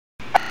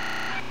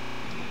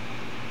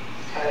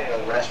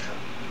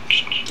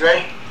restroom. You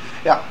ready?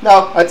 Yeah,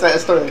 no,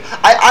 that's totally.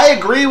 I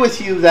agree with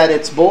you that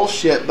it's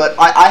bullshit, but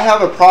I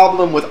have a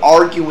problem with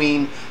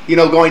arguing.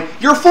 Going,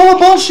 you're full of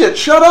bullshit.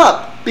 Shut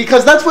up,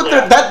 because that's what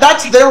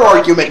that's their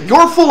argument.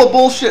 You're full of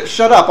bullshit.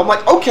 Shut up. I'm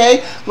like,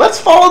 okay, let's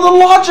follow the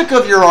logic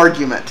of your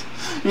argument.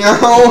 No,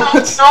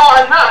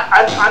 I'm not.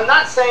 I'm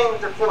not saying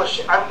they're full of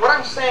shit. What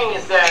I'm saying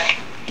is that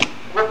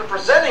what they're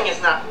presenting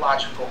is not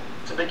logical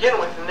to begin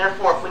with, and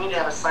therefore, if we need to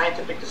have a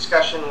scientific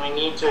discussion, we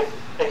need to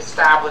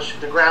establish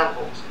the ground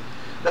rules.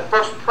 The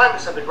first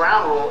premise of the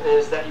ground rule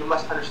is that you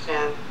must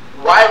understand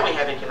why we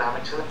have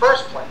economics in the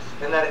first place,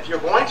 and that if you're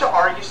going to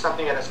argue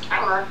something that is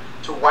counter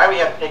to why we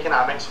have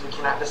economics, we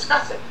cannot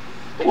discuss it.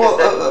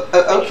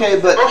 Okay,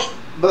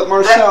 but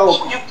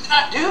Marcel, you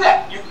cannot do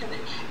that.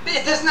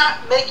 It does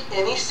not make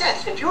any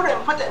sense. If you were to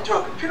put that into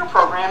a computer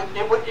program,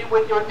 it would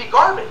be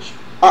garbage.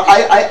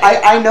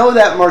 I know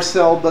that,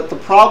 Marcel, but the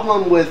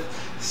problem with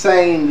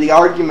saying the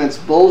argument's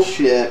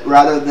bullshit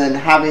rather than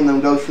having them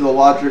go through the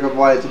logic of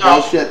why it's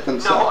bullshit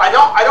themselves. No,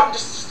 I don't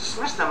just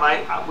dismiss them.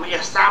 We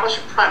establish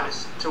a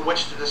premise to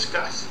which to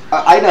discuss.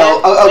 I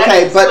know.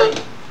 Okay,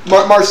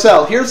 but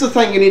Marcel, here's the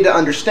thing you need to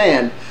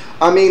understand.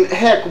 I mean,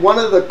 heck, one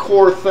of the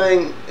core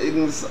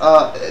things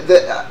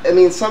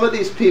some of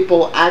these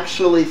people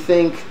actually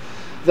think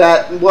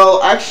that,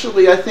 well,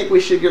 actually, I think we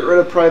should get rid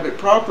of private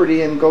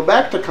property and go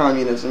back to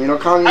communism.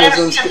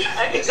 Communism.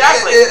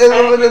 Exactly.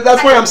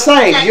 That's what I'm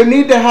saying. You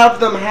need to have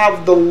them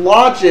have the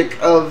logic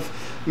of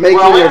making.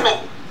 Well, wait a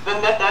minute.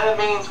 Then that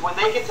means when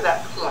they get to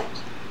that point,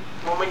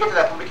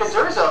 because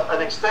there is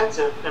an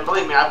extensive, and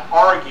believe me, I've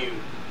argued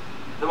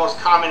the most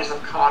communist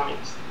of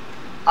communists.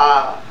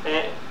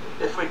 And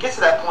if we get to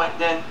that point,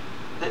 then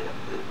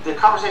the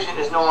conversation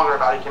is no longer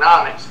about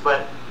economics,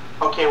 but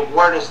okay,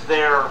 where does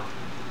their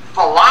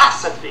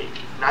philosophy,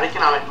 not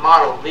economic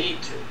model, lead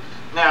to?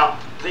 Now,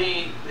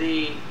 the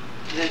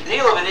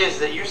deal of it is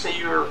that you say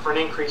you're for an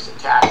increase of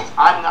taxes.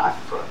 I'm not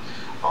for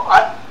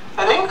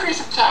an increase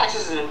of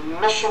taxes is an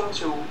admission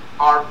to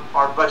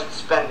our budget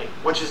spending,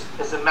 which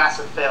is a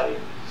massive failure.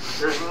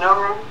 There's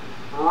no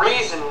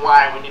reason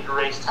why we need to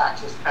raise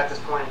taxes at this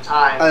point in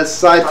time.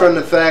 Aside from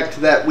the fact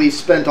that we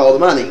spent all the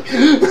money.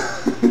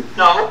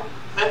 No,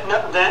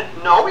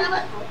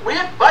 we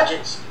have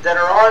budgets that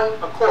are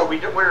on accord. We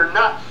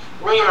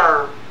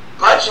are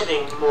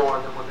budgeting more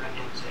than we're going to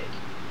intake,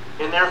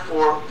 and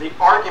therefore the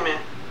argument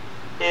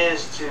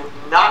is to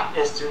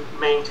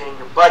maintain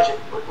your budget,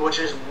 which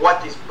is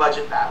what these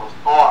budget battles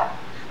are.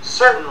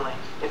 Certainly,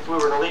 if we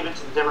were to leave it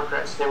to the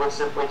Democrats, they would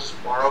simply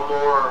just borrow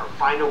more or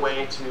find a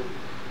way to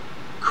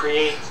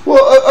create.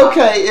 Well,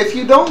 okay, if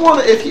you don't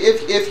want to,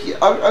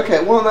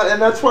 okay, well,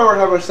 and that's why we're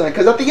having a saying,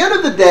 because at the end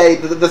of the day,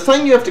 the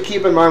thing you have to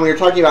keep in mind when you're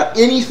talking about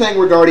anything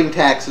regarding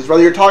taxes,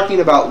 whether you're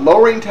talking about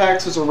lowering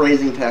taxes or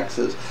raising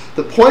taxes,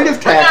 the point of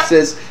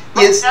taxes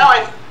is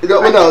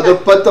the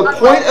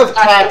point of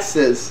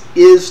taxes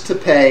is to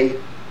pay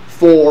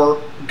for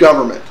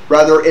government,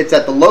 whether it's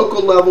at the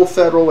local level,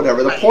 federal,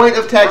 whatever. The point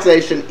of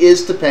taxation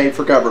is to pay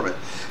for government.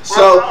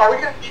 So, are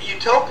we going to get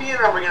utopian,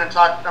 or are we going to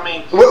talk? I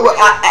mean,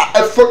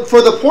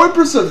 for the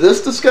purpose of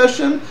this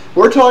discussion,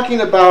 we're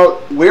talking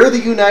about where the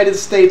United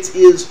States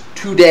is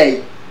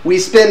today. We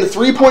spend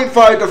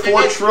 $3.5 to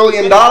 $4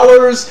 trillion,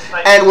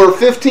 and we're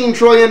 $15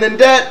 trillion in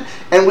debt,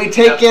 and we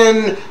take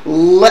in,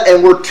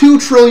 and we're $2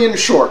 trillion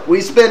short.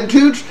 We spend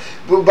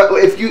but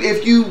if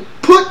you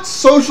put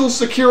Social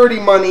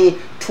Security money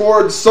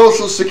towards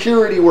Social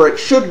Security where it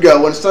should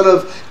go, instead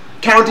of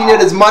counting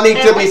it as money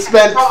to be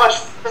spent.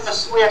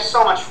 We have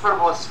so much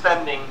frivolous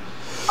spending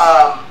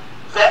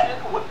that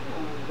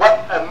what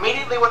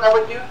I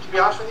would do, to be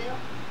honest with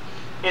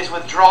you, is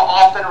withdraw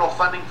all federal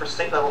funding for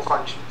state level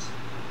functions,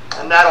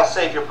 and that'll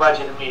save your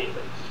budget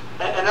immediately.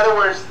 In other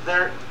words,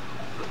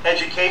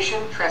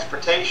 education,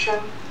 transportation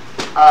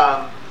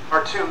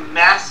are two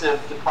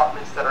massive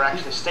departments that are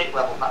actually state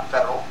level, not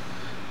federal.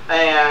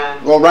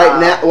 And well,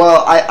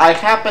 I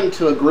happen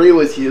to agree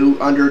with you.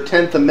 Under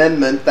 10th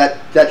Amendment,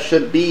 that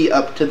should be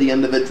up to the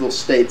individual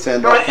states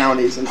and or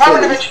counties and cities.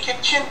 Department of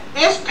Education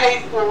is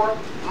paid for.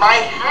 My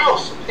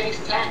house pays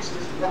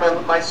taxes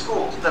for my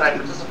schools that I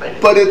participate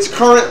in. But it's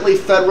currently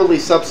federally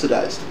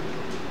subsidized.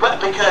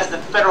 But because the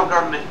federal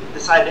government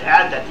decided to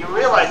add that, you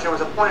realize there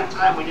was a point in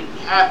time we didn't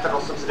have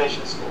federal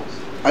subsidization of schools.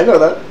 I know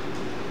that.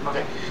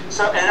 Okay,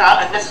 so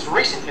and this is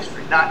recent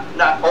history, not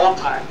old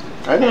times.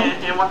 I know.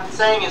 And what I'm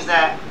saying is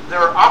that there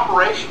are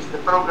operations the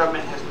federal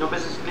government has no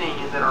business being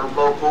in that are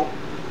local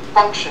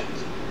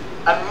functions.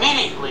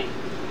 Immediately,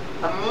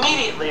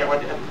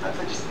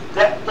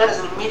 that is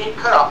an immediate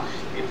cutoff,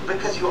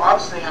 because you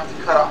obviously have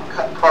to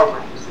cut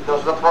programs.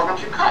 Those are the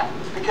programs you cut,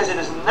 because it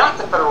is not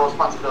the federal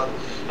responsibility.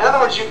 In other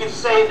words, you could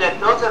say that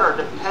those that are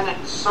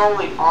dependent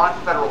solely on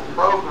federal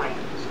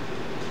programs,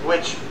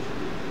 which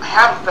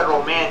have a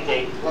federal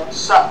mandate, won't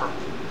suffer,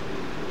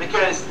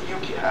 because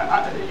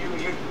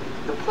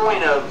the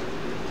point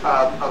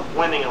of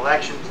winning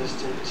elections is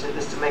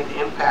to make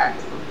the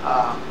impact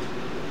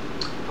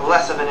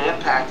less of an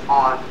impact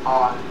on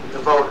the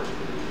voter,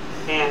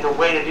 and the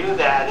way to do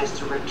that is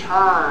to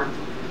return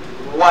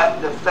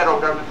what the federal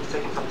government was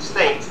taking from the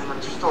states and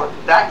restore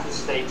it back to the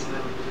states, and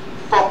then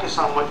focus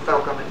on what the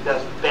federal government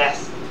does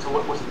best to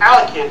what was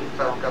allocated to the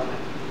federal government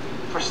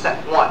for step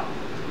one.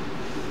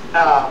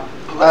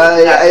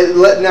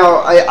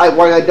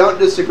 While I don't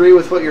disagree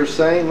with what you're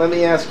saying, let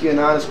me ask you an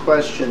honest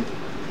question.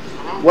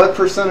 Mm-hmm. What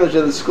percentage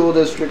of the school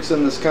districts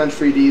in this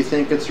country do you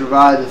think could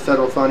survive if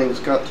federal funding was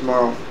cut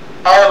tomorrow?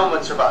 All of them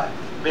would survive.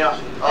 To be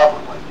honest with you, all of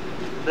them would.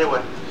 They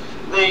would.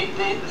 The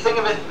thing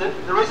of it,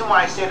 the reason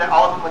why I say that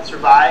all of them would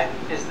survive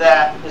is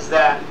that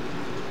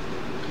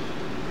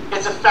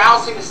it's a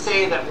fallacy to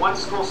say that one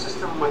school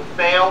system would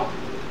fail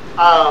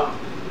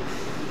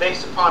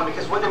based upon,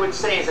 because what they would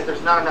say is that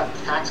there's not enough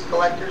tax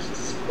collectors to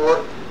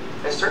support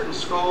a certain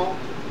school,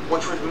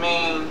 which would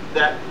mean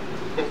that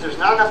if there's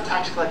not enough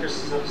tax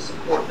collectors to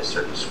support a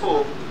certain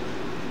school,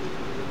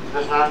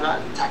 there's not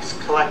enough tax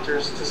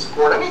collectors to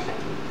support anything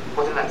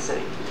within that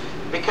city.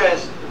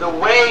 Because the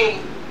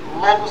way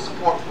local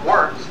support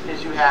works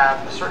is you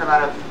have a certain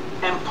amount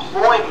of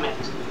employment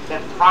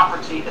and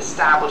property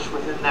established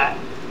within that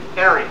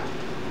area.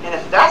 And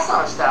if that's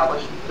not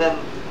established, then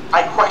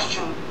I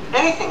question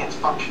anything that's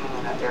functioning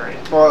in that area.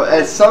 Well,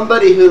 as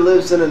somebody who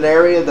lives in an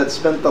area that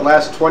spent the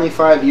last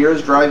 25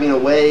 years driving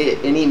away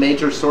any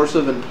major source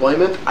of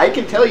employment, I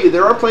can tell you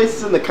there are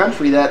places in the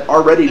country that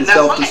are ready to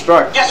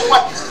self-destruct. Guess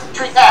what this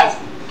country has?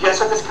 Guess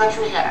what this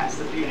country has?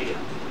 The beauty of it.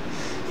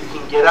 You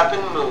can get up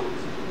and move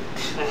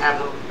and have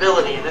the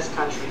ability in this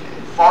country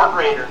far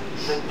greater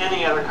than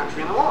any other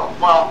country in the world.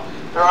 Well,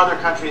 there are other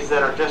countries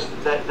that are just,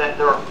 that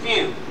there are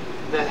few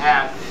that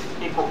have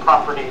equal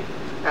property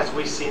as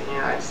we see in the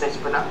United States,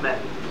 but not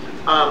many.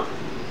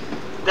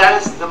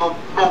 That is the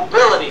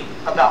mobility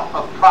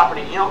of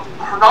property. You know,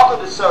 Ronaldo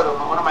de Soto,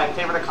 one of my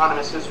favorite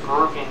economists, who's a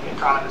Peruvian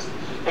economist,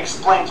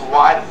 explains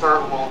why the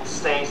third world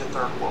stays a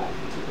third world,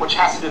 which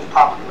has to do with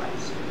property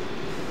rights.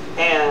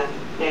 And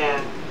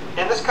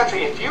in this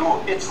country, if you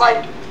are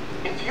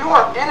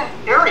in an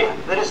area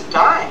that is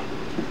dying,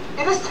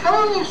 it is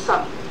telling you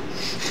something.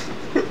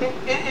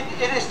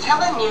 It is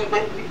telling you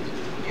that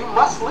you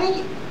must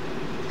leave.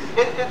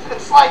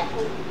 It's like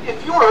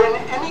if you are in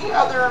any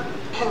other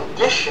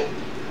condition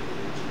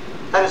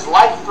that is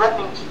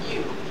life-threatening to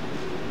you,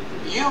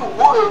 you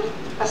would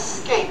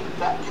escape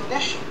that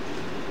condition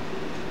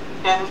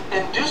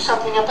and do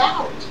something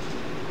about it.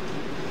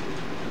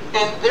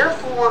 And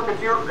therefore,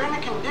 if you're in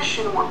a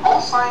condition where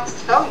all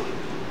signs tell you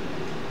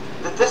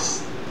that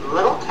this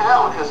little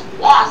town has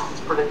lost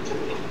its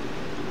productivity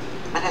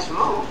and has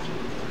moved,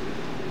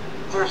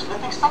 there's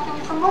nothing stopping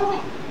you from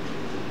moving.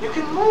 You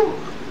can move.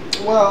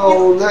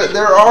 Well,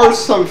 there are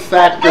some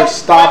factors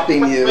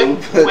stopping you.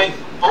 Wait.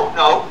 Oh,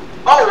 no.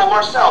 Oh, well,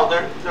 Marcel,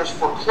 there's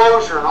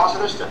foreclosure and all this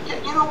other stuff. Yeah,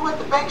 you know what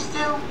the banks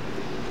do?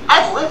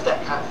 I've lived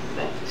that kind of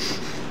thing.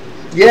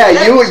 Yeah,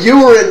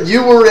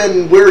 you were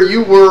in where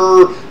you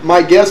were.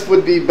 My guess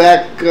would be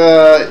back.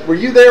 Were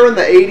you there in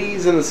the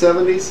 80s and the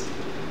 70s?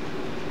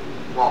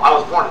 Well, I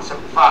was born in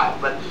 75,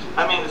 but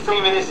I mean the thing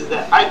of it is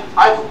that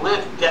I've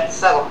lived debt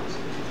settlements.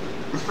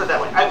 Let's put it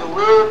that way. I've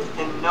lived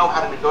and know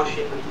how to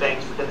negotiate with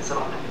banks for debt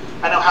settlement.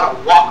 I know how to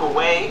walk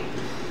away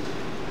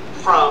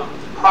from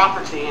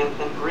property and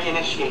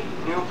reinitiate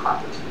new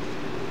property.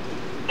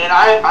 And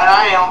I'm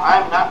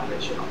not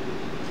rich at all.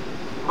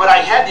 But I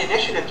had the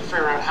initiative to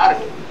figure out how to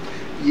do it.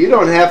 You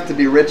don't have to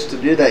be rich to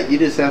do that. You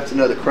just have to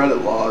know the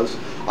credit laws.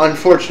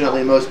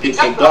 Unfortunately, most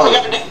people don't.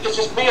 It's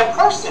just be a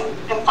person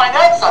and find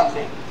out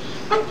something.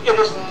 But it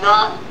is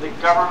not the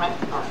government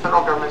or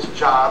federal government's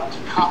job to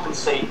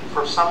compensate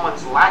for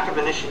someone's lack of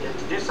initiative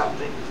to do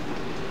something.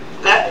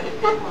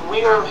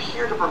 We are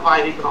here to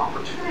provide equal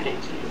opportunity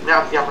to you.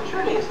 Now, if the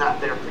opportunity is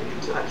not there for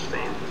you to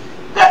understand,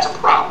 that's a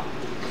problem.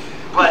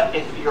 But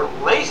if your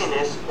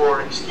laziness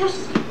or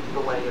excuses get in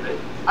the way of it,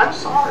 I'm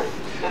sorry.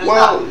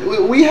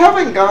 Well, we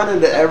haven't gone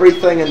into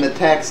everything in the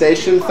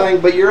taxation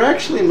thing, but you're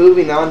actually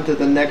moving on to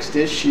the next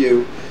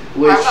issue,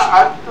 which...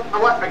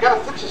 I got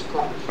to fix this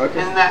point. Okay.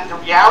 And that the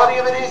reality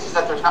of it is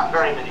that there's not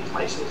very many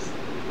places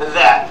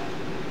that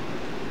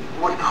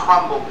would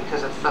crumble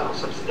because of federal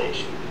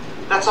subsidization.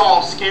 That's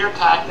all scare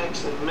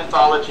tactics and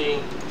mythology,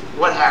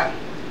 what have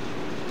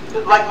you.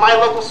 Like my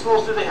local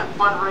schools do, they have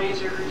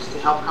fundraisers to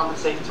help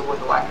compensate to where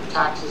the lack of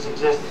taxes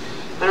exist.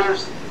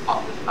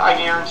 I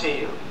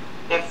guarantee you,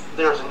 if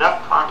there's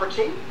enough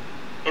property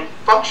and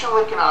functional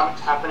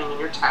economics happening in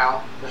your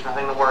town, there's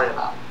nothing to worry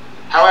about.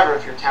 However,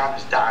 if your town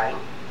is dying,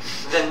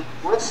 then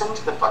listen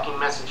to the fucking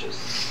messages.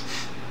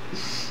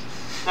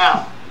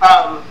 Now,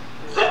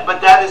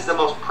 but that is the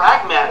most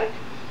pragmatic,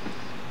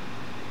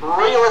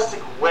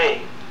 realistic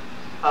way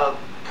of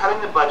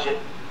cutting the budget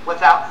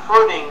without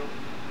hurting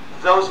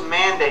those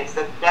mandates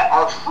that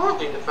are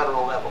truly the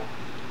federal level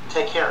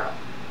take care of.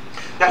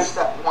 That's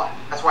step one.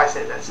 That's why I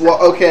say that. Well,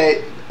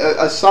 okay.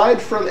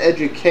 Aside from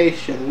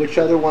education, which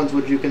other ones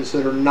would you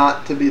consider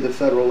not to be the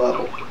federal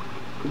level?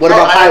 What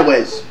about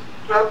highways?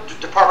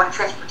 Department of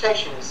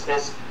Transportation is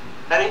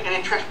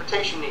any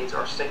transportation needs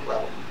are state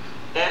level.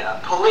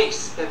 And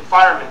police and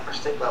firemen are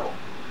state level.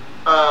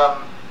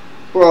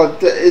 Well,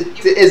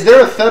 is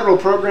there a federal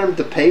program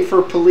to pay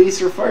for police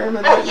or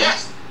firemen? Oh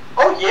yes,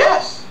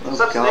 Oh,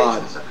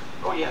 Subsidization. God.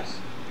 Oh, yes.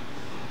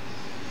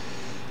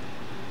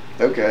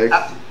 Okay.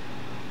 Yeah.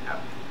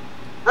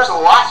 There's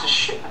lots of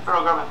shit the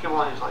federal government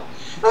people is like.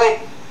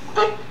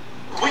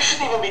 We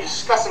shouldn't even be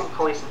discussing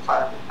police and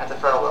firemen at the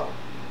federal level.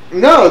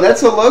 No,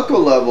 that's a local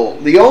level.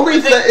 The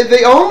only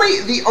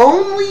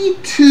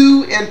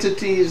two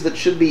entities that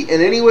should be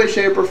in any way,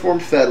 shape, or form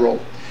federal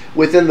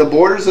within the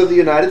borders of the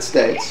United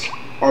States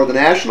are the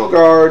National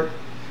Guard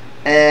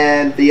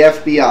and the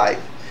FBI.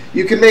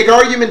 You can make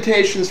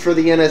argumentations for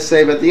the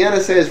NSA, but the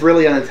NSA is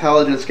really an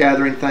intelligence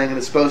gathering thing and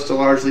it's supposed to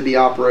largely be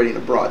operating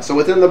abroad. So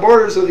within the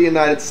borders of the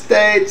United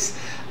States,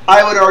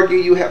 I would argue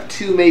you have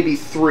two, maybe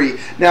three.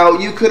 Now,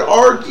 you could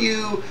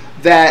argue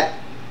that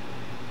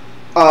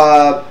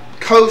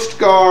Coast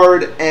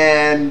Guard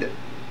and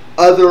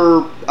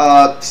other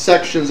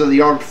sections of the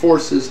armed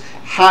forces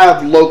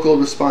have local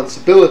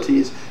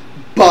responsibilities,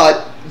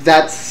 but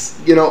that's,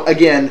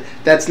 again,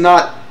 that's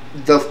not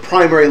the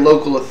primary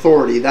local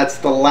authority. That's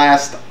the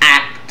last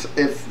act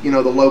if, the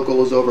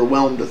local is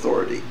overwhelmed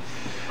authority.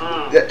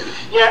 Yeah,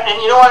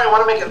 and you know what? I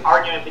want to make an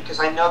argument because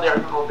I know the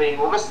argument will be,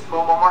 well,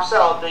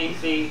 Marcel,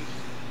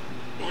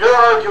 you're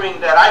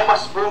arguing that I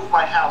must move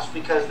my house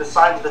because the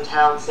signs of the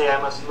town say I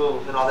must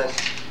move and all this.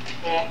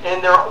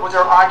 And what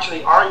they're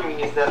actually arguing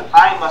is that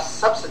I must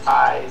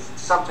subsidize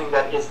something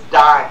that is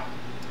dying,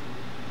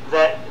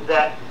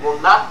 that will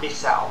not be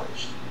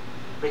salvaged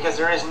because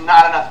there is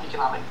not enough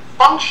economic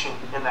function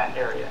in that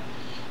area.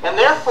 And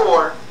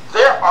therefore,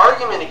 their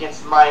argument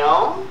against my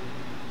own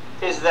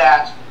is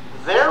that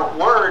their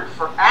word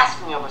for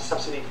asking of a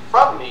subsidy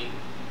from me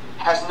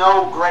has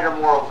no greater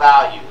moral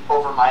value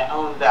over my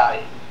own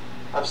value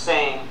of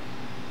saying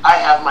I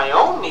have my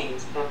own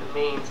needs and the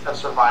means of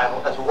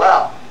survival as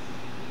well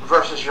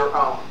versus your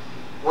own.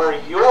 Where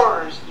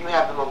yours, you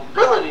have the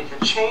mobility to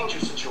change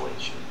your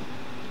situation.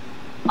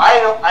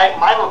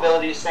 My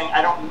mobility is saying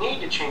I don't need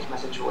to change my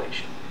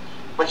situation.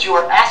 But you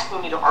are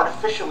asking me to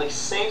artificially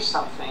save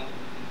something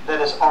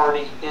that is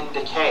already in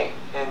decay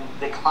and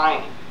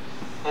declining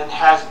and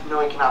has no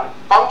economic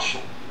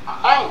function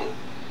behind it.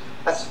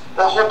 That's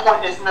the whole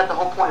point. Isn't that the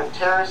whole point of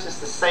terrorists, is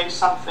to save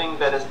something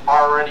that is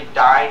already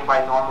dying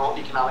by normal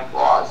economic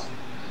laws?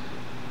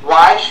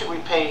 Why should we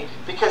pay?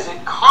 Because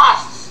it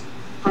costs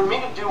for me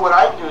to do what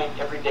I'm doing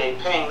every day,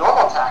 paying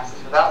normal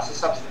taxes without the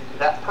subsidy to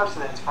that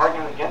person that's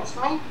arguing against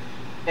me,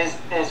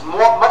 is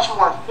much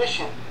more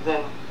efficient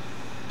than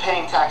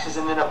paying taxes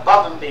and then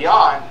above and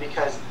beyond,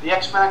 because the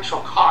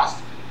exponential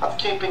cost of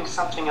keeping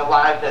something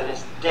alive that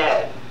is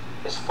dead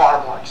is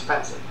far more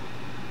expensive.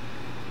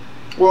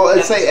 Well,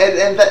 and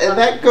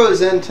that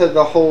goes into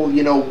the whole,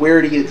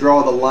 where do you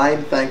draw the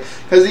line thing?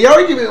 Because the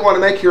argument we want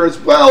to make here is,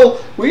 well,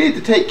 we need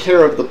to take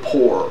care of the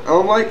poor. And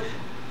I'm like,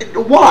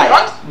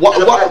 why?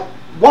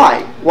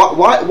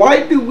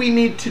 Why do we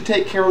need to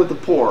take care of the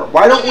poor?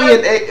 Why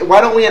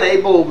don't we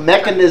enable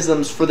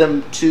mechanisms for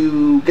them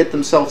to get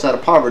themselves out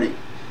of poverty?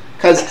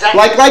 Because,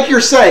 like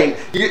you're saying,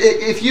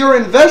 if you're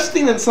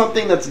investing in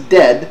something that's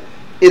dead,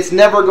 it's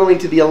never going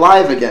to be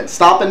alive again.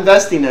 Stop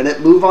investing in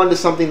it. Move on to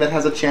something that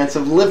has a chance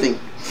of living.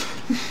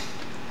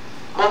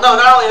 Well, no,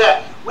 not only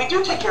that. We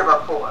do take care of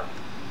our poor.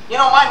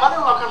 My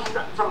mother-in-law comes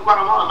from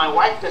Guatemala, and my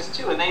wife does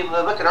too, and they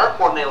look at our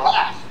poor and they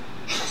laugh.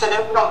 They say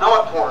we don't know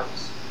what poor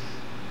is.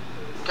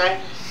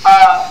 Okay?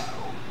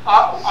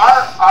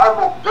 Our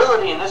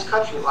mobility in this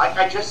country, like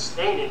I just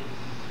stated,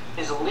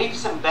 is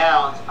leaps and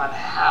bounds on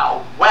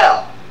how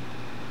well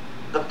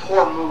the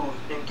poor move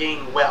and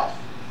gain wealth.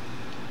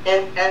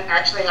 And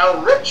actually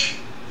how rich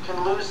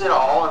can lose it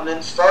all and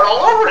then start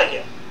all over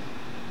again.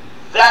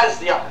 That is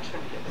the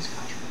opportunity of this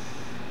country.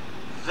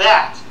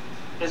 That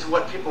is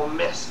what people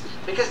miss.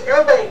 Because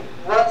everybody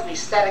runs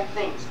these static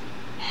things.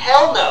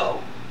 Hell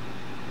no.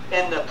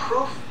 And the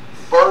proof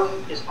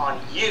burden is on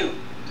you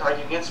to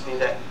argue against me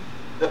that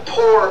the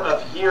poor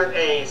of year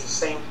A is the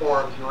same poor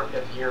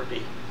of year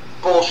B.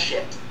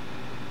 Bullshit.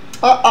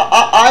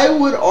 I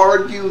would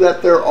argue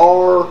that there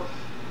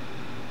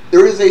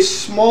is a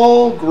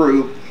small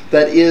group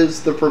that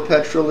is the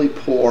perpetually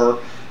poor,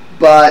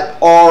 but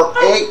our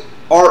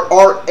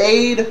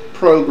aid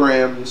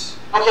programs.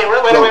 Okay,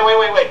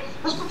 wait.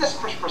 Let's put this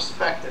in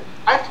perspective.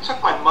 I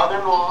took my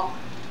mother-in-law,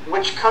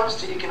 which comes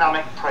to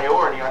economic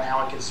priority on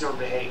how a consumer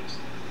behaves.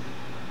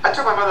 I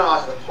took my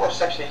mother-in-law to the poor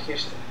section in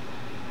Houston.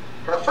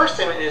 Her first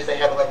statement is they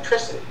have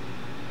electricity.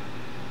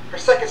 Her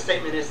second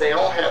statement is they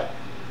all have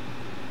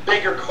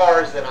bigger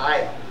cars than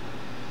I own.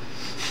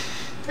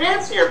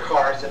 Fancier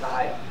cars than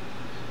I own.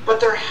 But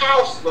their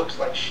house looks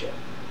like shit.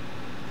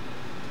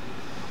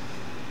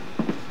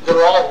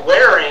 They're all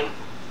wearing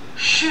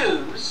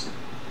shoes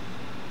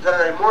that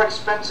are more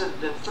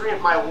expensive than 3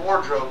 of my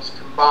wardrobes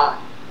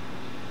combined.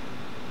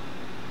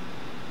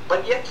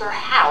 But yet their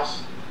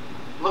house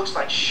looks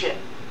like shit.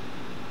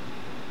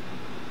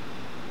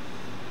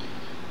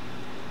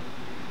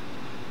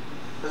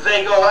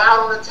 They go out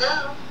on the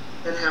town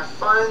and have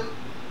fun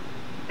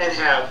and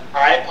have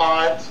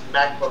iPods,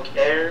 MacBook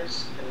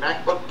Airs, and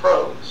MacBook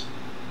Pros.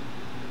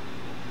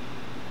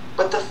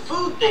 But the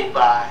food they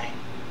buy,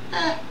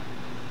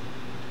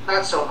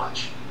 not so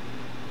much.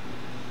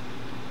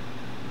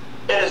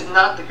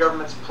 not the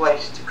government's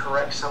place to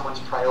correct someone's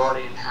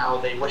priority and how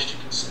they wish to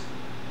consume.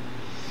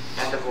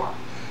 End of line.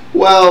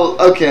 Well,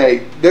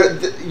 okay,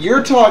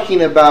 you're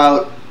talking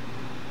about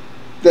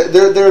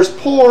there's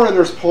poor and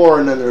there's poor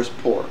and then there's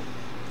poor.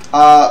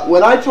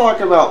 When I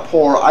talk about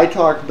poor, I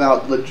talk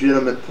about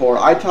legitimate poor.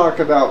 I talk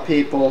about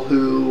people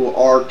who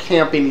are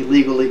camping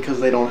illegally because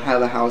they don't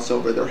have a house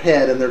over their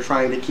head and they're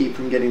trying to keep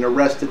from getting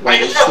arrested while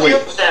they sleep.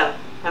 Them,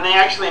 and they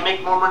actually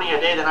make more money a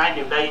day than I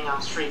do begging on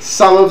the street.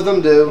 Some of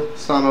them do,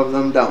 some of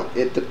them don't.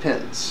 It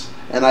depends.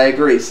 And I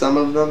agree, some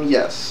of them,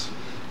 yes.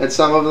 And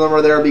some of them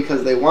are there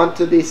because they want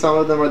to be. Some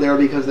of them are there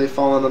because they've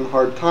fallen on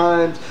hard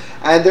times.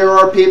 And there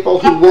are people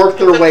who work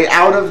their way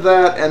out of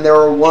that, and there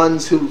are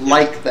ones who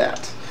like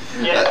that.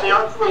 Yeah, if they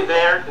aren't really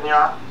there and they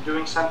aren't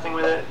doing something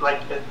with it,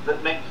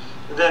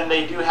 then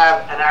they do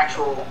have an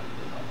actual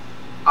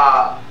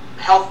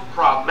health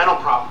problem, mental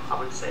problem, I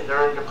would say.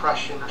 They're in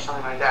depression or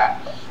something like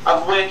that.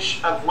 Of which,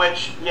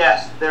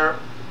 yes, there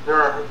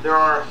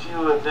are a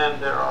few of them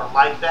that are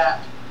like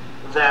that.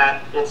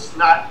 That it's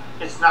not.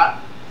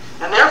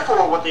 And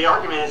therefore, what the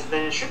argument is,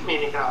 then it shouldn't be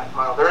an economic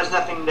model. There is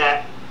nothing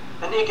that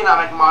an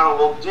economic model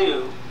will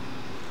do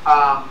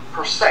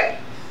per se.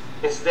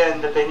 It's then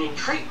that they need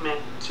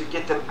treatment to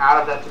get them out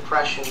of that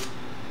depression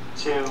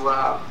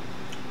to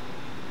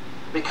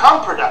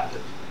become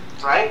productive,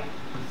 right?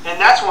 And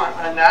that's what,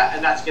 and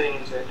that's getting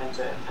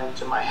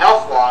into my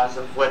health laws,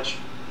 of which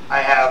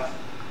I have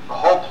a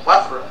whole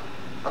plethora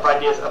of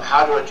ideas of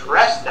how to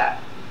address that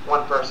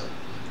one person.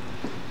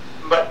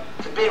 But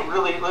to be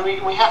really,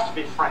 we have to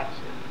be frank here.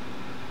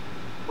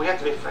 We have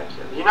to be frank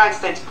here. The United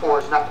States poor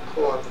is not the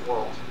poor of the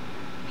world.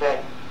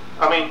 Okay?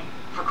 I mean,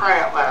 for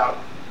crying out loud,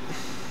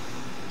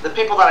 the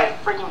people that I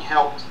freaking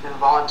helped and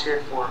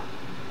volunteered for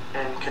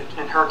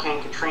in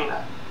Hurricane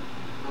Katrina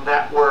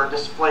that were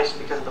displaced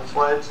because of the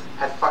floods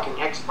had fucking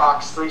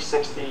Xbox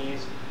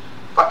 360s,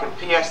 fucking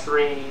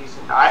PS3s,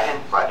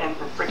 and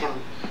freaking,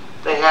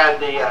 they had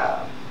the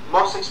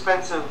most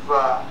expensive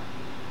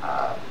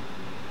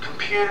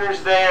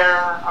computers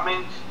there. I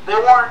mean, they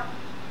weren't.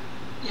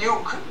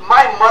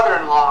 My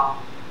mother-in-law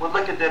would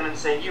look at them and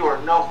say, "You are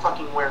no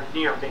fucking where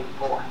near being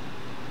poor."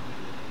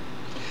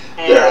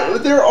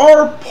 There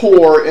are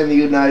poor in the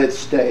United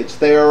States.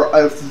 They are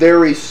a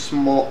very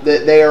small.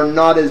 They are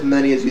not as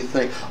many as you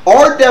think.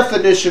 Our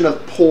definition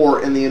of poor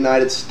in the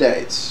United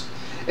States,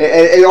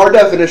 and our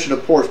definition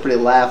of poor is pretty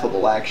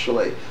laughable,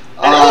 actually.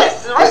 It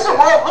is. The rest of the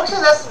world looks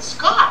at us as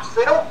Scots.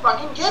 They don't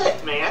fucking get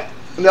it, man.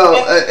 No.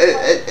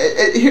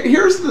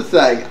 Here's the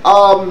thing.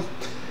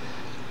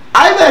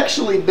 I've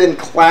actually been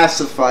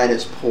classified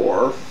as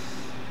poor.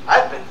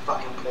 I've been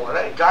fucking poor.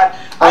 God.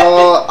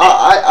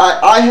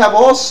 I have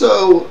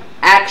also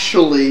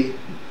actually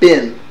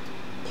been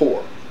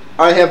poor.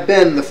 I have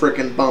been the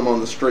frickin' bum on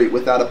the street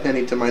without a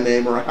penny to my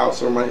name or a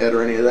house over my head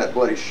or any of that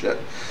bloody shit.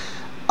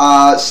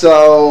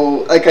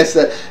 So, like I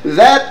said,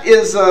 that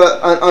is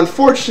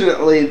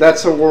unfortunately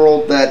that's a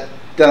world that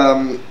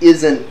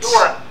isn't. You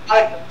are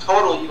like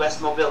total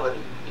U.S. mobility,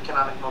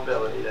 economic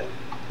mobility. Then.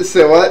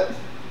 Say what?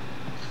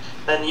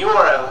 Then you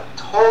are a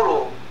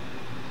total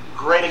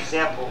great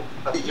example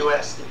of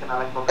U.S.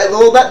 economic mobility.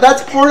 Well,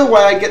 that's part of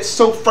why I get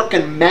so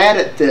fucking mad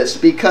at this,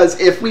 because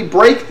if we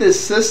break this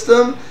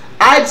system,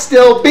 I'd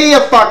still be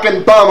a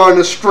fucking bum on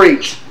the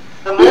street.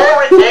 The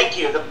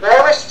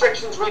more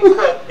restrictions we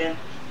put in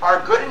our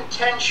good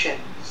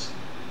intentions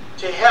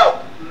to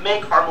help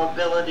make our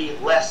mobility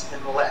less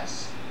and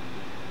less.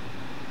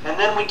 And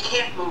then we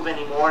can't move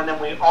anymore, and then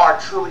we are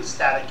truly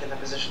static in the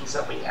positions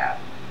that we have.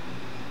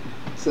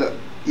 So,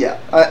 yeah,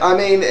 I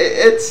mean,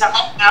 it's... Okay,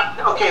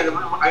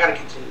 I gotta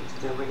continue.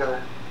 We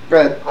gotta... Go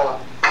ahead. Hold on.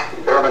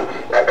 Herman,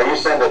 are you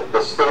saying that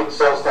the state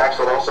sales tax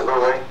will also go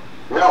away?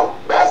 No,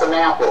 that's an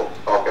apple.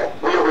 Okay.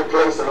 We are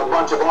replacing a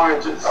bunch of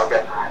oranges.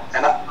 Okay.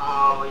 And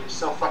oh, you're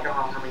so fucking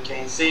wrong, Herman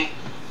Cain. See?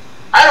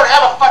 I don't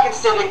have a fucking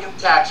state income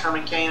tax,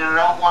 Herman Cain, and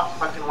I don't want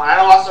fucking one. I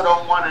also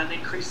don't want an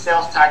increased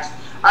sales tax.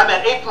 I'm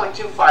at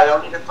 8.25. I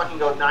don't need to fucking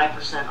go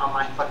 9% on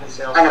my fucking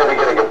sales tax. I'm going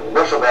to be getting a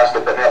bushel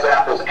basket that has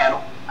apples and...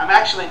 I'm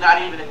actually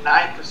not even at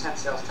 9%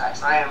 sales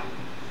tax. I am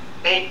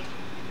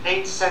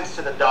 8 cents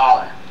to the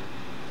dollar.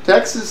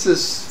 Texas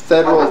is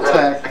federal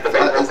tax. The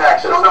federal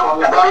taxes.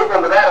 No,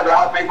 under that,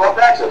 I'll pay more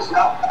taxes.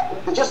 No,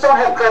 you just don't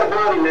have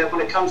credibility, Mitt,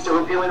 when it comes to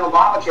repealing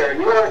Obamacare.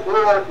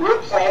 Your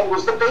plan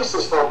was the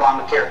basis for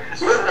Obamacare.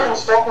 You're in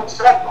step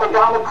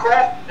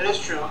Obamacare. It is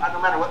true.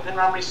 No matter what Mitt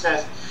Romney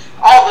says.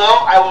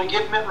 Although I will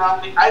give Mitt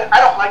Romney, I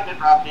don't like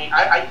Mitt Romney.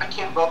 I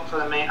can't vote for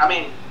the man. I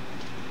mean,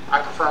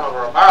 I prefer him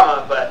over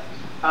Obama, but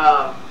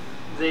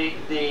he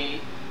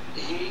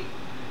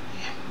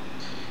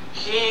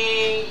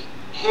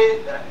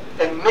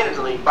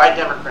admittedly by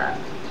Democrat,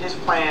 his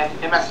plan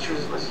in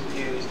Massachusetts was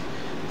used,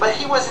 but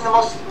he was in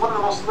one of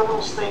the most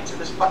liberal states in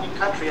this fucking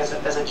country as a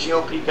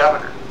GOP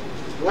governor.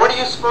 What are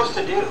you supposed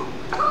to do?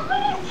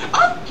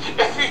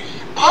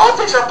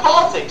 Politics are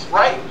politics,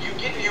 right?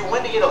 You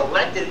win to get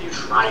elected, and you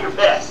try your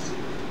best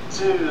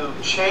to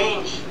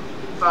change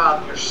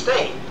your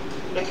state.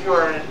 If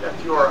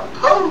you're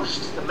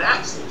opposed to the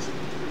masses,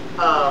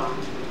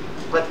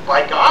 but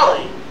by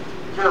golly,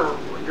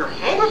 you're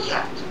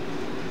handicapped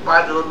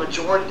by the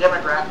majority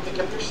demographic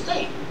of your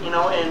state, and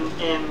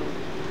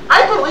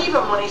I believe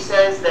him when he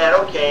says that,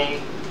 okay,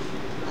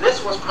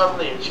 this was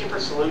probably a cheaper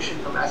solution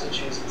for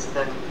Massachusetts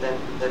than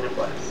it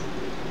was.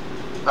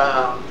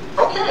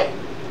 Okay.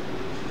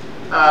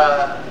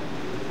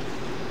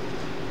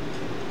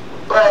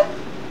 But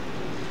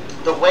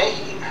the way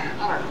he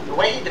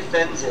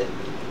defends it,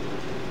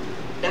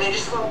 and he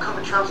just won't come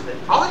to terms with it.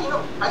 I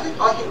think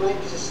all he really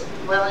needs to say,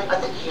 well, I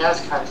think he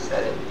has kind of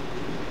said it,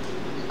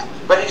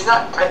 but he's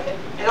not. I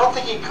don't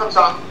think he comes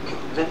off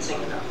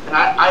convincing enough. And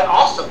I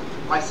also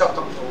myself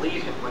don't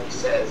believe him when he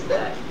says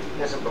that he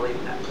doesn't believe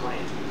in that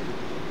plan.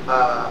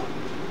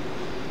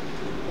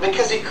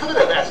 Because he could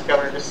have, as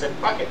governor, just said,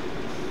 fuck it.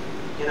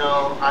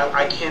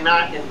 I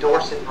cannot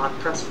endorse it on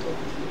principle.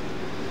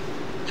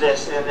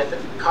 This, and if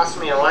it costs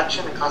me an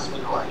election, it costs me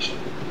an election.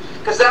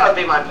 Because that would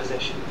be my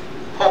position.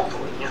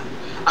 Hopefully,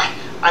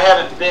 I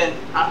haven't been.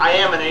 I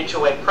am an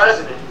HOA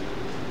president,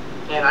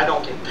 and I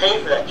don't get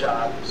paid for that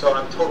job, so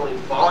I'm totally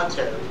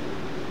voluntary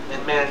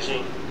in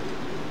managing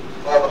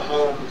all the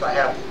homes. I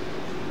have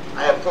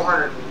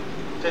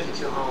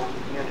 452 home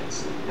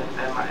units, and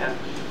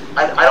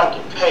I don't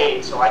get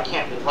paid, so I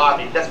can't be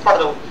lobbied. That's part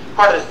of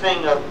the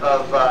thing of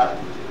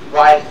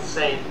why I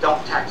say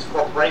don't tax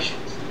corporations.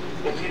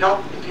 If you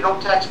don't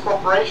tax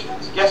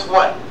corporations, guess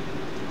what?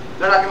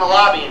 They're not going to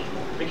lobby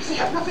anymore because they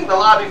have nothing to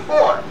lobby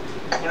for.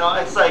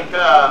 It's like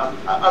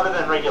other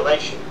than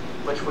regulation,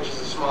 which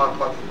is a smaller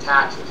part than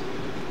taxes.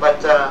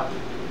 But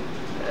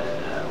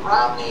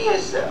Romney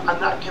is. I'm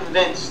not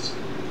convinced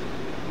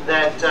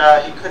that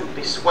he couldn't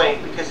be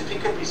swayed, because if he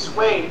could be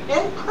swayed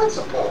in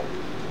principle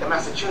in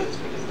Massachusetts,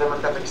 because the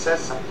demographic says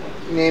something.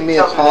 Name me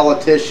a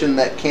politician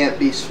that can't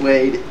be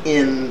swayed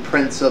in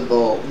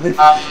principle.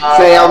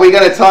 Say, are we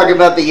going to talk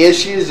about the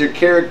issues or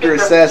character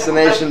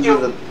assassinations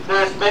of the...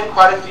 There's been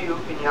quite a few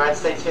in United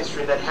States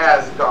history that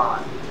has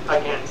gone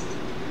against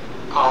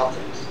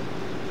politics.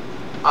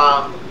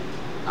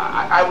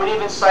 I would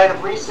even cite a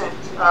recent,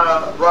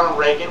 Ronald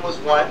Reagan was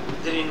one.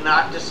 Did he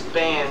not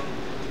disband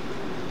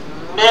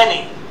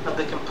many of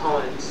the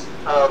components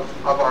of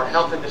our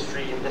health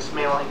industry in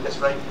dismantling this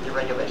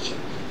deregulation?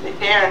 The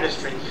air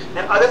industry,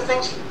 and other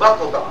things he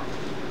buckled on,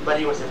 but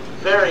he was a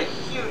very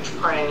huge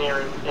pioneer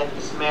in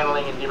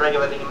dismantling and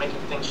deregulating and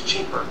making things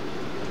cheaper.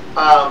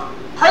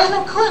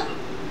 President Clinton,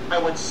 I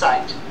would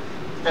cite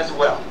as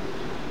well.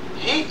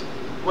 He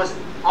was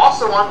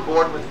also on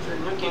board with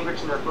Newt Gingrich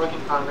and the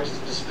Republican Congress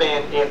to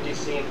disband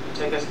AFDC and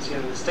take us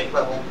to the state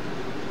level,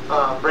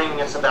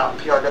 bringing us about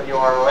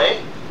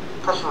PRWROA,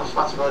 Personal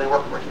Responsibility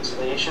Work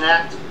Reconciliation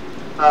Act,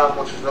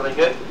 which was really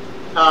good.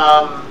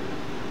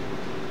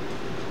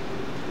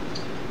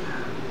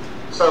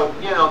 So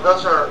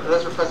those are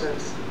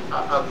presidents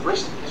of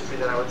recent history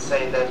that I would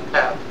say that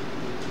have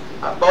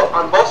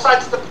on both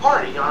sides of the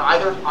party, on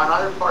either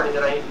party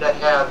that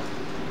have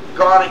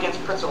gone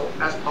against principle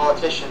as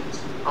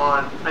politicians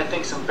on, I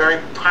think, some very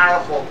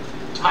powerful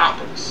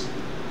topics.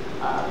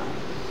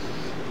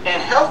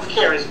 And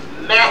healthcare is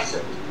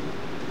massive.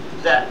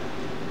 That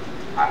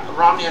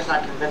Romney has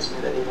not convinced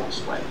me that he won't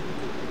sway.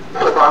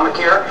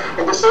 Obamacare,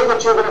 and to say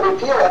that you're going to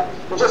repeal it,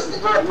 you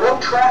have no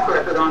track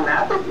record on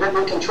that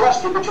we can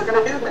trust you that you're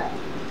going to do that.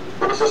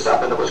 This is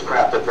something that was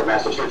crafted for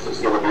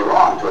Massachusetts. It would be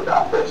wrong to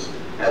adopt this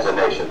as a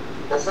nation.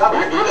 That's not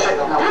yeah,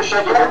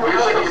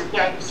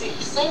 see,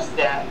 he says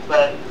that,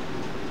 but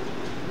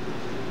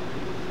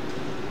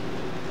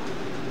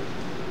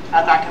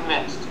I'm not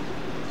convinced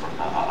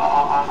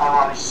on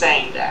Romney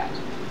saying that.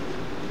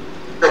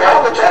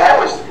 That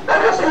was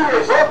the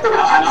result of the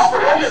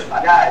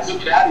guys.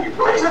 Get out of your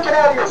brain. Let's get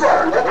out of your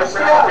brain. Let's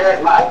get out of here.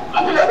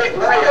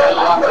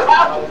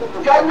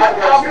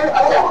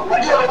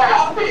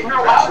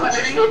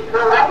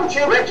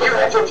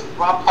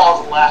 Rob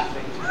Paul's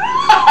laughing.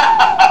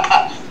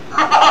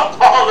 Rob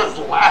Paul is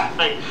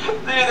laughing.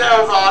 Dude, that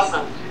was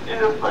awesome. You're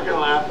just fucking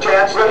laughing.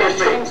 Chance, let me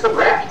speak.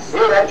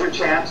 You had your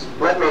chance.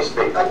 Let me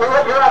speak. You're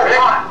out of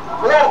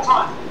time. We're out of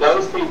time.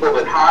 Those people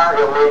that hire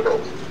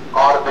illegals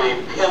ought to be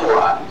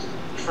penalized.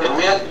 And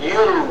then you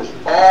lose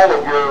all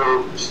of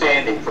your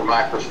standing from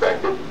my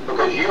perspective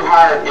because you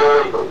hired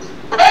illegals.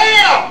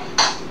 Bam!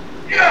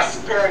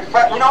 Yes, Perry.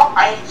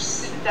 I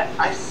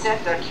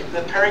sent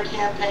the Perry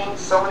campaign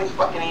so many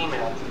fucking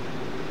emails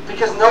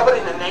because nobody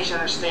in the nation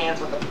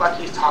understands what the fuck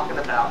he's talking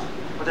about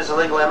with this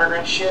illegal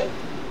immigrant shit.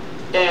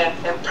 And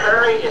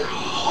Perry is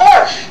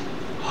harsh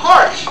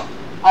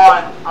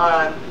on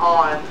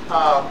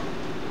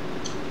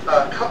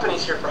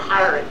companies here for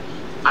hiring.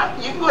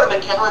 You can go to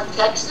McAllen,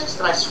 Texas,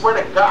 and I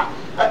swear to God,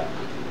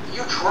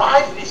 you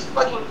drive to these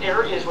fucking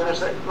areas where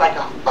there's like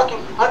a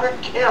fucking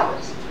 100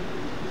 cameras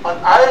on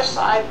either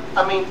side.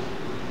 I mean,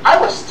 I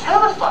was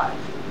terrified.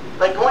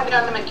 Like going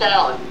down to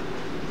McAllen,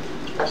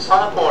 I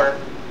saw the border,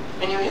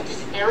 and you hit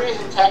these areas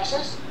in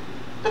Texas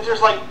that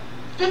there's like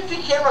 50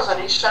 cameras on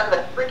each side of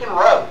that freaking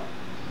road,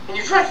 and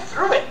you drive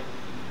through it,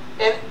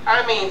 and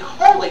I mean,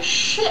 holy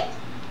shit!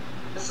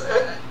 It's,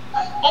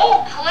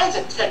 all kinds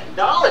of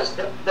technology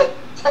that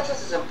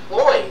Texas has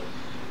employed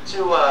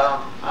to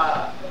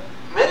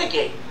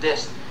navigate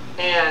this.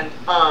 And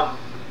our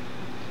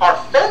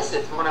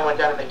fences, when I went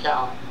down to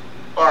McAllen,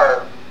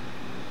 are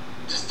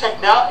just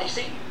technology. You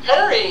see,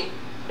 Perry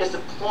is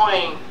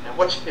deploying,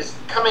 which is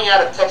coming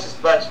out of Texas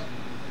budget,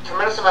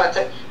 tremendous amount of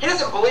tech. He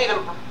doesn't believe in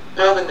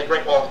building the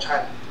Great Wall of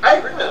China. I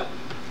agree with him.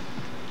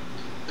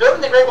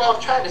 Building the Great Wall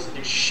of China doesn't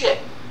do shit.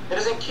 It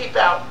doesn't keep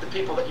out the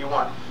people that you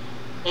want.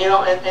 You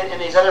know,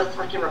 and these other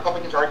freaking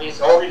Republicans are arguing,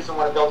 oh, he doesn't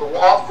want to build a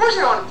wall. Of course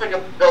he don't want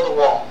to build a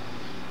wall.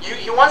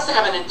 He wants to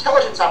have an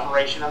intelligence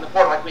operation on the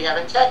border like we have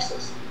in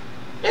Texas.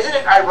 Isn't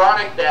it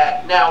ironic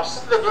that now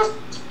some of it is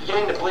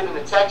beginning to bleed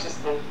into Texas,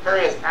 and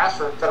Perry has asked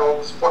for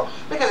federal support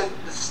because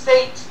the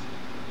state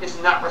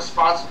is not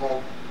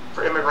responsible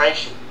for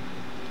immigration.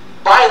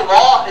 By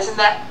law, isn't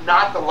that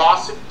not the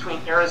lawsuit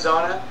between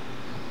Arizona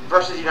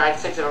versus the United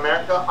States of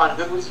America on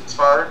who is in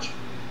charge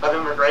of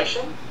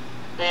immigration?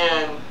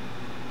 And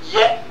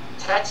yet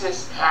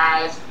Texas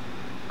has,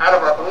 out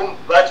of our own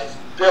budgets,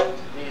 built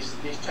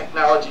these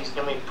technologies,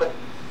 and we put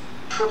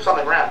troops on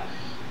the ground.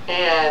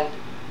 And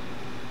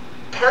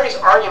Perry's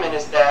argument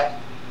is that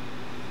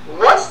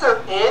once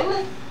they're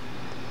in,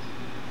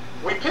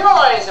 we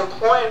penalize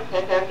employers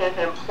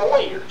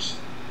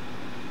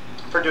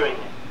for doing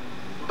it.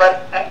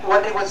 But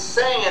what he was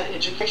saying at the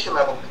education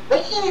level,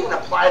 they can't even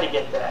apply to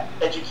get that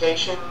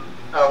education,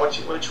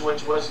 which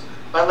was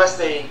unless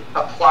they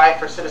apply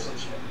for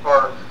citizenship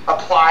or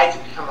apply to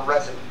become a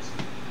resident.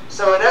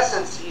 So in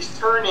essence, he's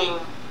turning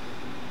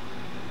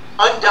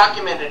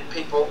undocumented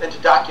people into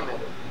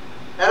documented.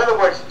 In other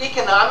words,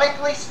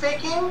 economically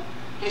speaking,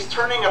 he's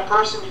turning a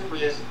person who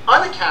is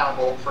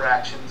unaccountable for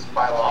actions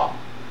by law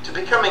to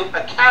becoming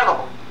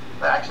accountable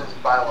for actions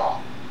by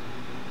law,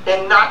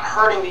 and not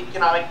hurting the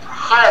economic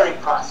hiring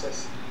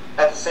process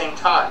at the same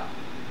time.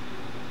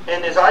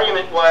 And his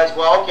argument was,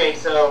 well, okay,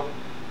 so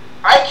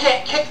I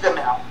can't kick them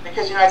out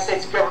because the United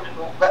States government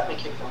won't let me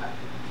kick them out.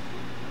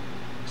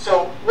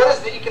 So what is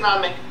the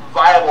economic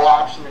viable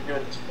option to do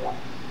at this point?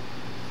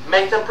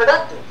 Make them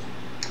productive.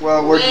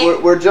 Well,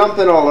 we're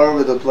jumping all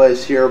over the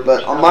place here,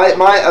 but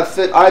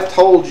I've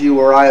told you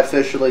where I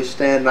officially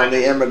stand on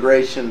the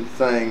immigration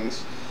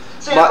things.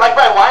 See, like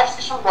my wife,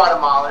 she's from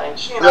Guatemala, and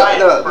she and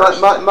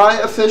my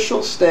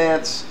official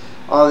stance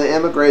on the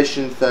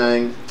immigration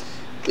thing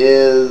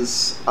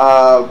is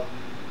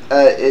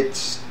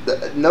it's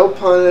no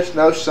punish,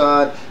 no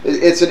shine.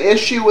 It's an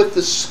issue with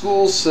the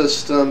school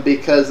system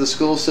because the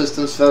school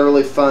system's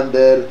federally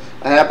funded.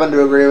 I happen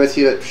to agree with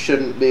you. It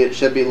shouldn't be. It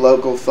should be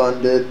local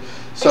funded.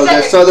 So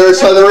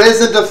there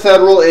isn't a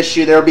federal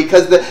issue there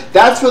because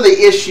that's where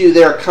the issue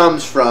there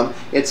comes from.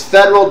 It's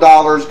federal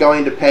dollars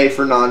going to pay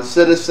for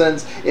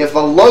non-citizens. If a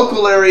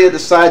local area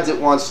decides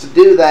it wants to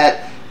do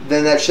that,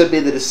 then that should be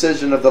the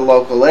decision of the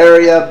local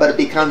area. But it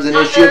becomes an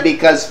issue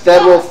because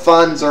federal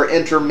funds are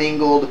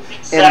intermingled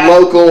in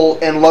local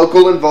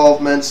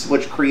involvements,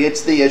 which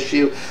creates the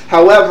issue.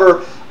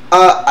 However,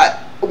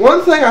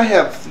 one thing I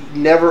have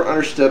never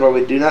understood, or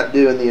we do not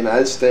do in the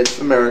United States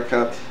of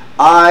America,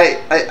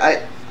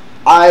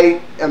 I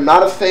am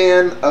not a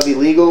fan of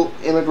illegal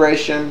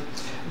immigration,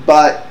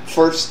 but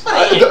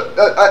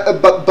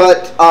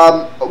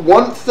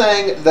one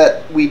thing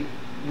that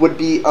would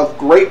be of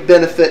great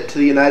benefit to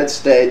the United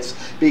States,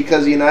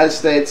 because the United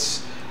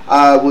States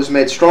was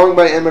made strong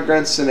by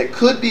immigrants, and it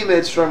could be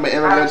made strong by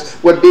immigrants,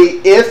 would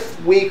be if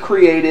we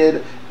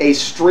created a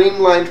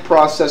streamlined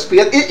process.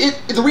 Because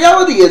the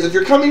reality is, if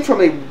you're coming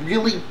from a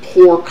really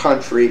poor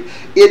country,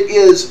 it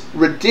is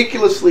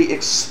ridiculously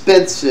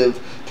expensive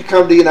to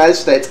come to the United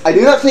States. I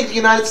do not think the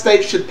United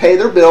States should pay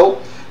their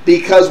bill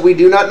because we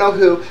do not know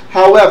who.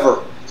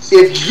 However,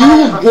 if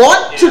you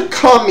want to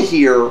come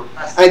here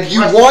and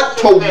you want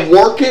to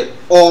work it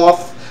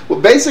off, well,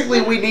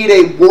 basically we need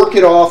a work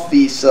it off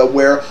visa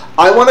where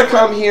I want to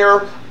come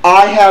here,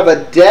 I have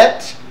a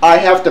debt, I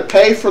have to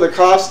pay for the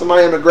cost of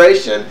my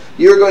immigration,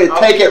 you're going to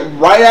take it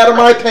right out of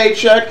my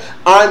paycheck,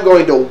 I'm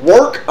going to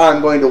work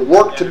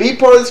to be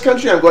part of this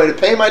country, I'm going to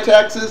pay my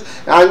taxes,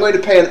 and I'm going to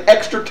pay an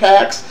extra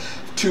tax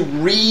to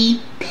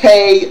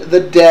repay the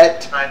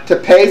debt, to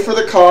pay for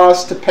the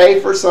cost, to pay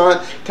for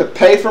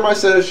my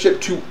citizenship,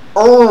 to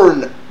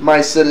earn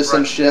my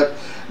citizenship.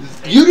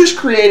 You just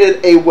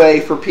created a way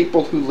for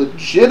people who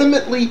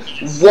legitimately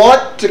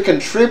want to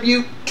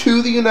contribute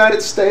to the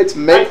United States,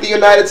 make the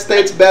United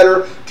States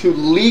better, to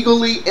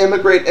legally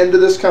immigrate into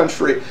this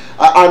country.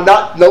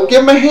 Don't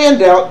give them a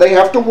handout. They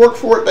have to work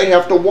for it. They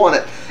have to want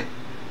it.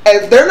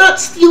 And they're not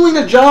stealing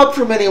a job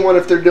from anyone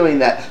if they're doing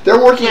that.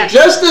 They're working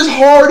just as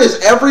hard as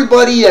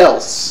everybody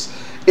else.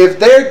 If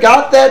they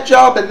got that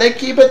job and they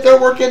keep it, they're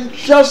working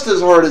just as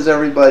hard as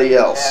everybody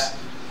else. Yeah.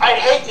 I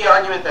hate the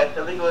argument that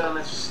illegal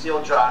immigrants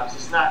steal jobs.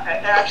 It's not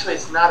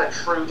a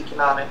true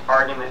economic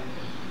argument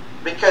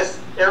because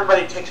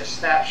everybody takes a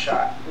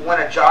snapshot. When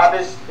a job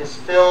is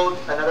filled,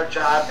 another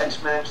job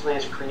exponentially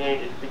is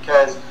created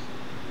because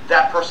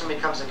that person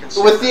becomes a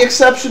consumer. With the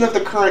exception of the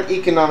current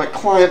economic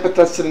climate, but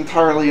that's an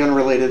entirely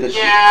unrelated issue.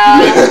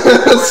 Yeah,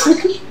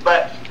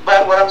 but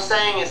what I'm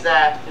saying is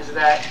that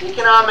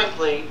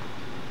economically,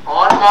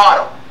 on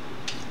model,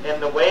 and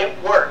the way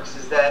it works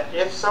is that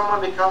if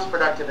someone becomes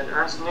productive and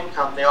earns an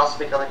income, they also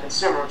become a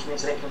consumer, which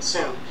means they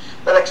consume.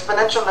 That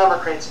exponential number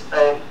creates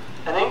an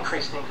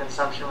increase in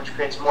consumption, which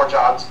creates more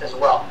jobs as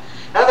well.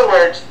 In other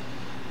words,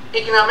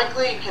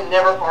 economically, you can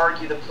never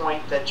argue the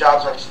point that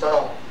jobs are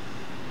stolen.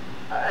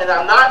 And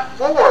I'm not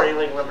for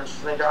illegal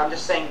immigrants. I'm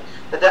just saying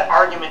that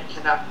argument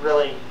cannot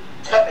really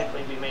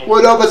technically be made.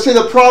 Well, no, but see,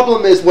 the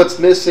problem is what's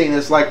missing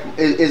is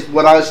is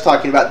what I was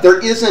talking about. There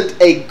isn't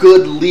a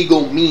good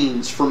legal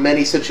means for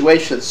many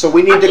situations, so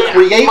we need to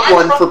create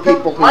one for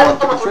people who want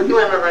to contribute.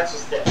 My problem with immigrants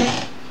is this: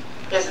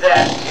 is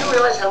that do you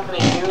realize how many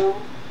new,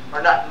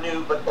 or not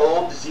new, but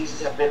old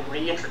diseases have been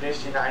reintroduced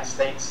to the United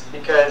States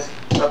because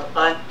of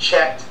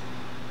unchecked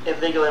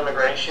illegal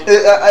immigration?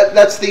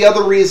 That's the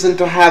other reason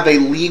to have a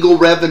legal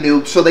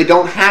revenue, so they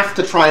don't have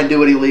to try and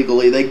do it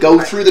illegally. They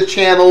go through the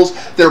channels.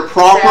 They're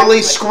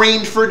properly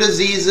screened for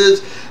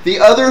diseases. The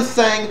other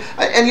thing,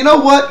 and you know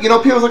what? You know,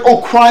 people are like,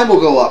 oh, crime will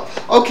go up.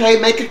 Okay,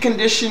 make a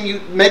condition. You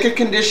make a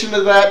condition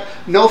of that.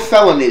 No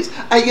felonies.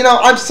 You know,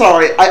 I'm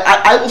sorry.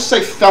 I will say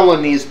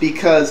felonies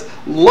because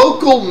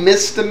local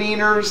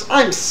misdemeanors.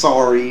 I'm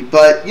sorry,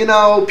 but you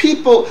know,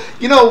 people.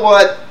 You know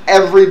what?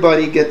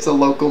 Everybody gets a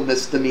local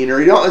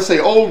misdemeanor. You don't say,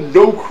 oh,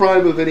 no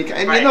crime of any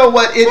kind. And you know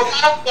what?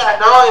 Not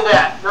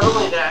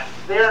only that,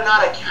 they are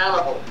not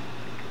accountable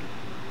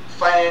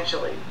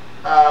financially.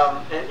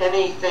 In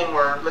anything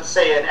where, let's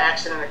say, an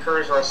accident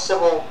occurs or a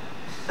civil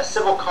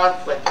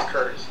conflict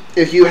occurs.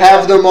 If you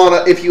have them on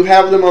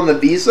the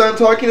visa I'm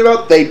talking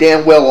about, they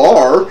damn well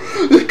are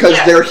because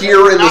they're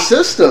here in the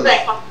system.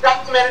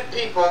 Undocumented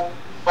people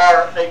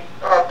are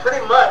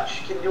pretty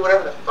much can do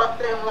whatever the fuck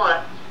they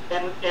want.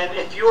 And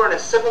if you are in a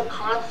civil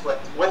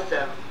conflict with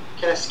them,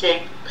 can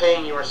escape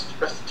paying you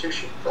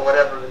restitution for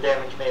whatever the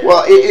damage may have.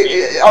 Well,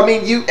 I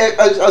mean,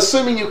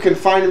 assuming you can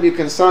find them, you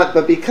can sign,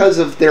 but because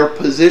of their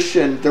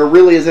position, there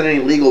really isn't any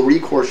legal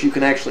recourse you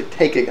can actually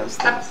take against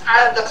them.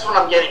 That's what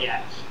I'm getting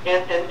at,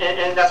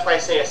 and that's why I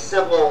say a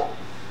civil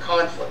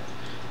conflict.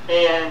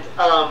 And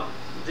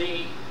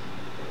the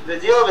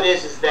deal of it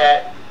is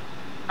that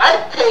I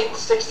paid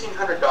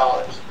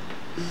 $1,600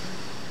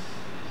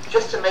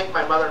 just to make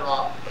my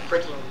mother-in-law a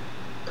freaking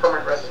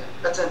permanent resident.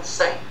 That's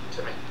insane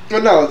to me.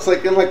 No, it's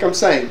like I'm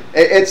saying,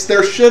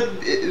 there should.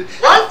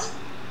 What?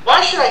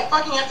 Why should I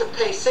fucking have to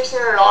pay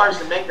 $1,600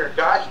 to make her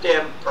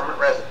goddamn permanent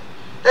resident?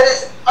 That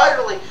is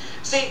utterly.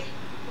 See,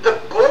 the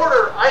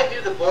border. I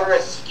view the border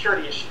as a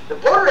security issue. The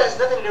border has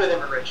nothing to do with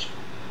immigration.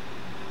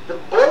 The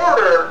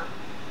border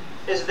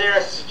is there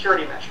as a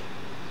security measure.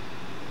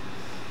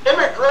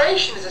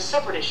 Immigration is a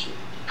separate issue.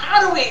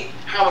 How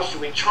much do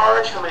we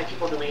charge? How many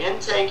people do we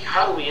intake?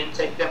 How do we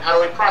intake them? How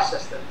do we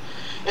process them?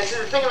 And so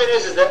the thing of it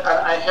is that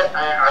I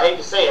hate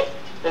to say it,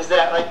 is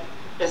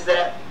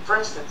that for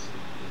instance,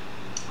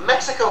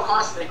 Mexico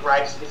constantly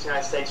gripes against the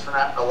United States for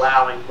not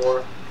allowing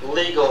more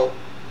legal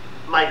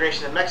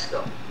migration in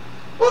Mexico.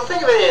 Well, the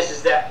thing of it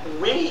is that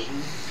we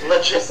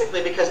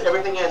logistically, because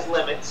everything has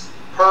limits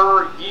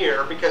per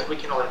year, because we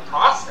can only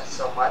process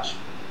so much,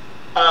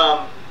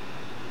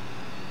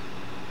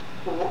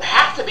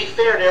 have to be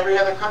fair to every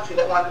other country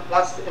that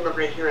wants to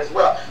immigrate here as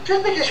well.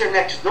 Just because you're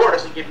next door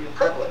doesn't give you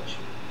privilege.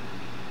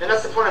 And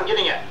that's the point I'm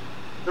getting at.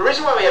 The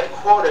reason why we have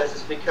quotas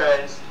is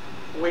because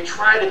we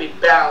try to be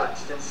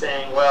balanced in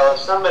saying, well, if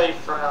somebody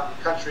from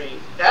country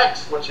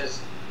X, which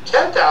is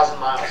 10,000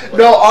 miles away.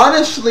 No,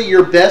 honestly,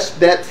 your best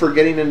bet for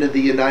getting into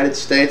the United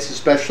States,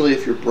 especially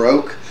if you're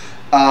broke,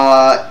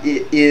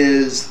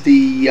 is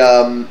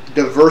the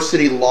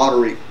diversity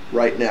lottery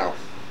right now.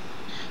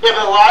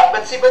 Yeah,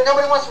 but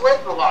nobody wants to wait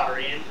for the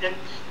lottery,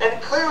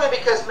 and clearly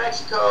because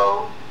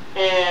Mexico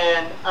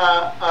and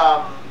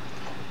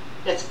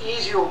it's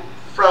easier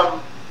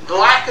from the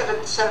lack of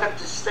incentive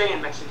to stay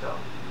in Mexico,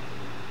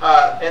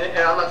 and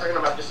I'm not talking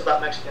about just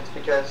about Mexicans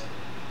because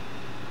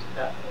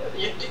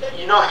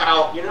you know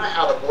how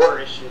the border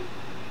issue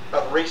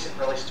of recent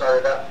really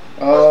started up.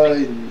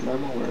 I'm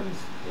aware.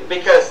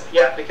 Because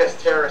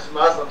terrorist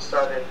Muslims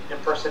started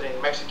impersonating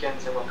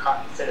Mexicans and were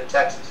caught in the state of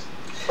Texas.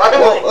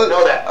 Well,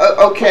 know that.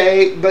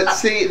 Okay, but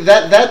see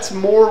that's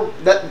more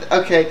that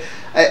okay.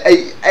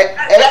 I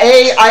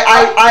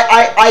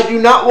do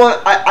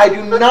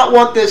not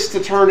want this to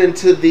turn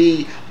into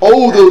the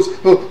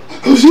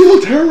those evil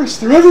terrorists,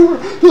 they're everywhere.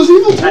 Those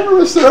evil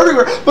terrorists, they're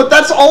everywhere. But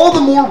that's all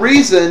the more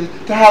reason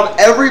to have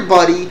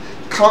everybody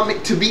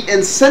to be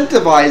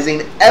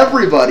incentivizing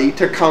everybody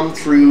to come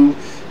through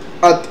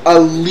a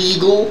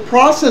legal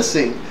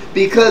processing.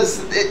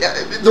 Because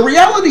the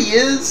reality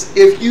is,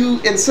 if you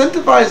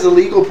incentivize the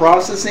legal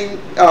process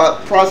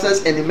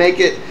and you make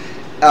it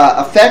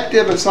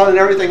effective and so on and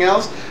everything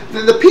else,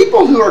 then the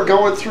people who are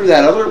going through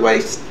that other way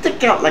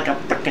stick out like a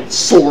freaking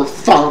sore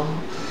thumb.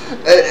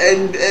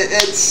 And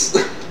it's...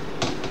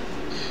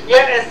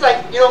 Yeah, it's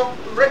like,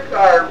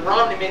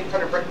 Romney made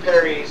fun of Rick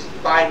Perry's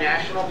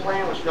binational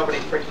plan, which nobody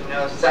freaking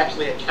knows. It's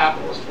actually a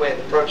capitalist way of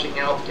approaching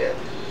healthcare.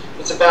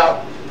 It's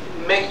about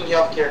making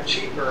healthcare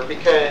cheaper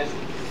because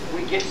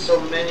we get so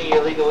many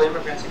illegal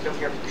immigrants that come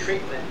here for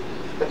treatment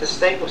that the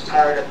state was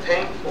tired of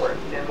paying for it,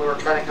 and we were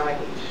trying to come up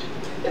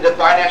with the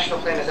binational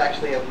plan is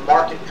actually a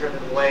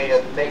market-driven way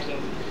of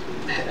making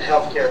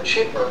healthcare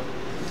cheaper,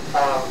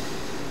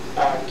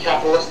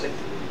 capitalistically,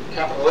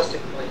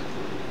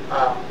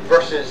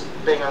 versus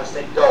being on a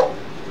state goal.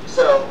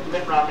 So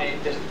Mitt Romney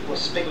just was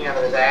speaking out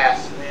of his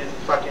ass and didn't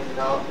fucking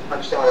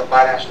understand what a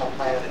binational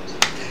plan is.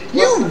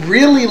 You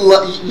really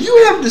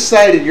you have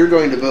decided you're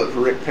going to vote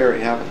for Rick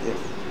Perry, haven't you?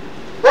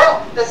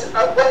 Well,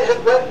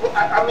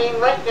 I mean,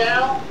 right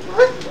now,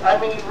 Rick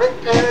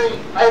Perry.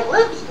 I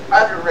lived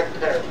under Rick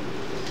Perry.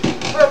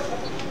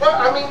 Well,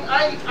 I mean,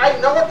 I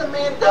know what the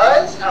man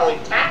does, how he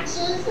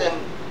taxes, and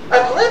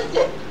I've lived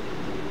it.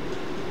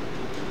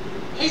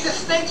 He's a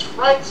states'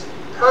 rights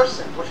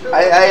person.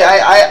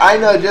 I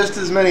know just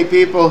as many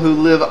people who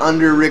live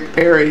under Rick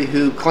Perry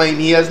who claim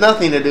he has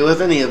nothing to do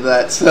with any of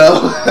that.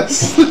 So,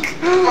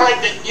 like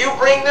that, you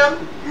bring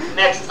them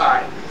next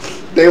time.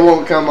 They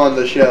won't come on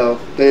the show.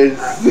 They're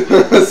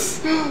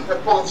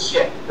full of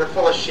shit. They're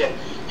full of shit.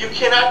 You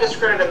cannot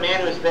discredit a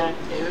man who's been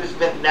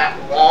that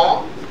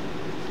long.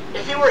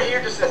 If he were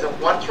here just as a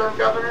one-term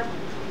governor,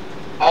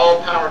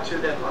 all power to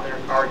them on their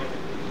argument.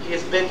 He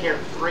has been here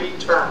 3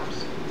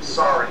 terms.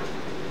 Sorry.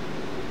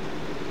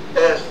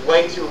 That is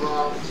way too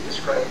long to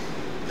discredit.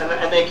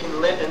 And they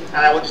can live, and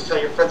I will just tell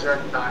your friends are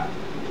in denial.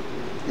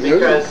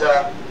 Because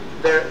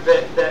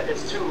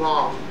it's too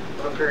long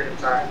of a period of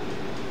time.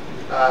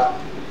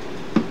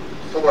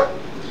 For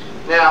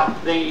now,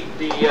 the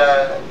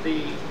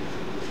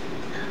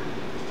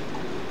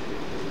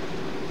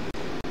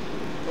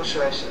what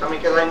should I say? I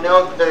mean, because I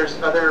know that there's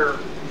other.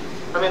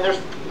 I mean,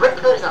 Rick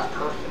Perry's not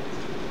perfect,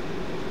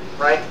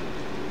 right?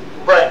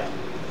 But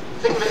the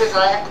thing of it is,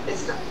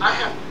 I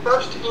have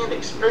first-hand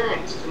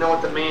experience to know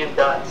what the man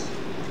does.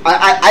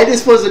 I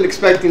just wasn't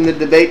expecting the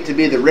debate to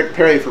be the Rick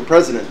Perry for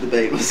president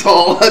debate. Was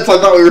all. I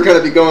thought we were going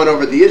to be going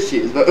over the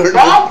issues, but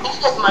Ron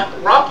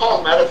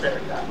Paul's my other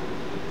favorite guy.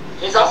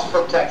 He's also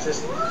from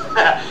Texas,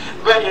 but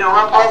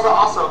Ron Paul's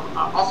also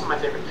my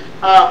favorite.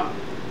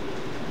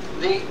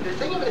 The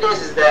thing of it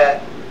is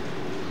that